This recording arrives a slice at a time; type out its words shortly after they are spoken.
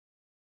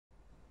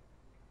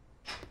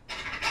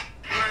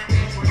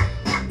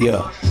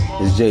Yeah,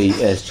 it's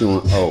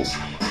jesuno.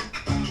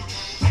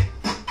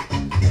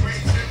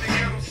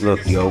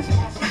 Look, yo.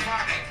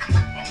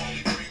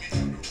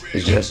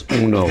 It's just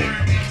uno.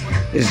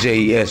 It's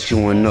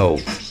jesuno.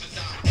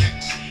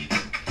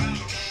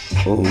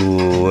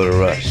 Ooh, what a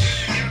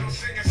rush.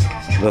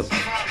 Look.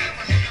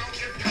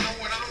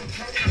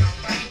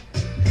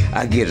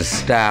 I get a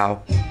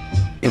style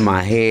in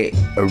my head,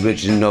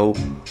 original.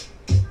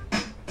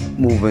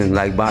 Moving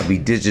like Bobby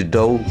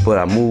Digital, but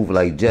I move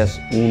like just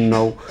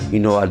uno. You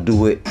know I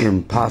do it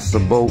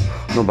impossible.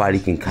 Nobody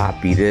can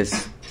copy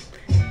this.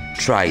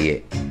 Try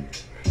it.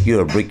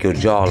 You'll break your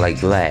jaw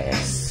like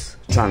glass.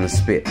 Trying to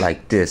spit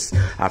like this.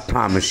 I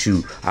promise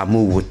you, I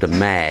move with the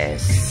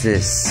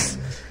masses.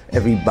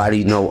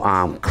 Everybody know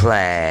I'm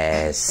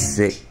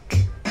classic.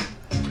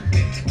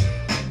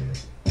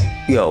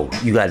 Yo,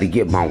 you got to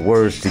get my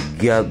words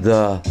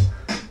together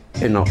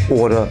in an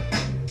order.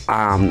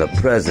 I'm the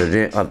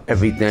president of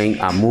everything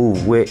I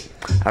move with.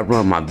 I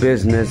run my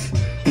business,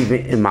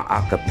 even in my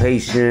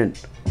occupation.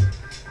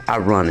 I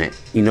run it.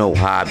 You know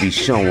how I be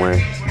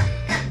showing.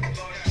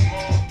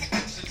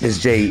 It's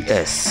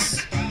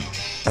JS.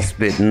 I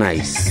spit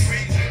nice.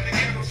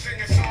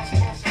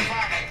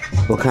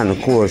 What kind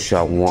of chorus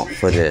y'all want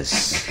for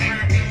this?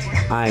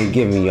 I ain't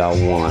giving y'all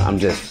one. I'm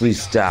just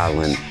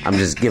freestyling. I'm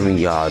just giving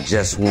y'all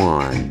just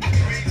one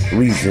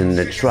reason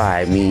to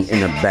try me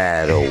in a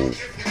battle.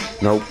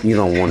 Nope, you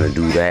don't want to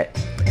do that,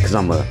 because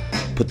I'm going to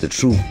put the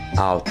truth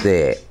out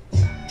there,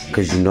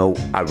 because you know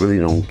I really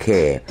don't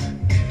care.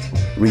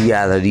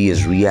 Reality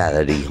is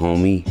reality,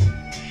 homie.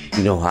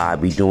 You know how I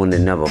be doing it,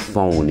 never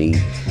phony.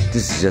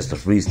 This is just a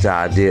freestyle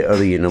I did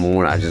early in the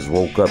morning. I just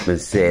woke up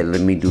and said, let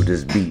me do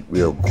this beat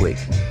real quick.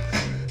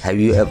 Have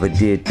you ever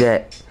did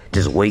that?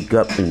 Just wake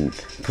up and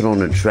put on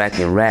the track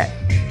and rap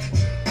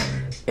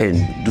and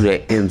do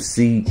that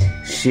MC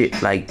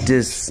shit like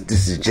this.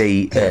 This is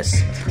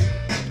JES.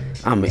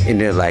 I'm in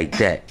there like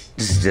that.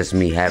 This is just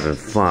me having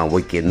fun,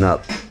 waking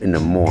up in the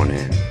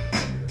morning.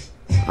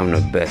 I'm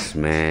the best,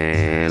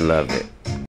 man. Love it.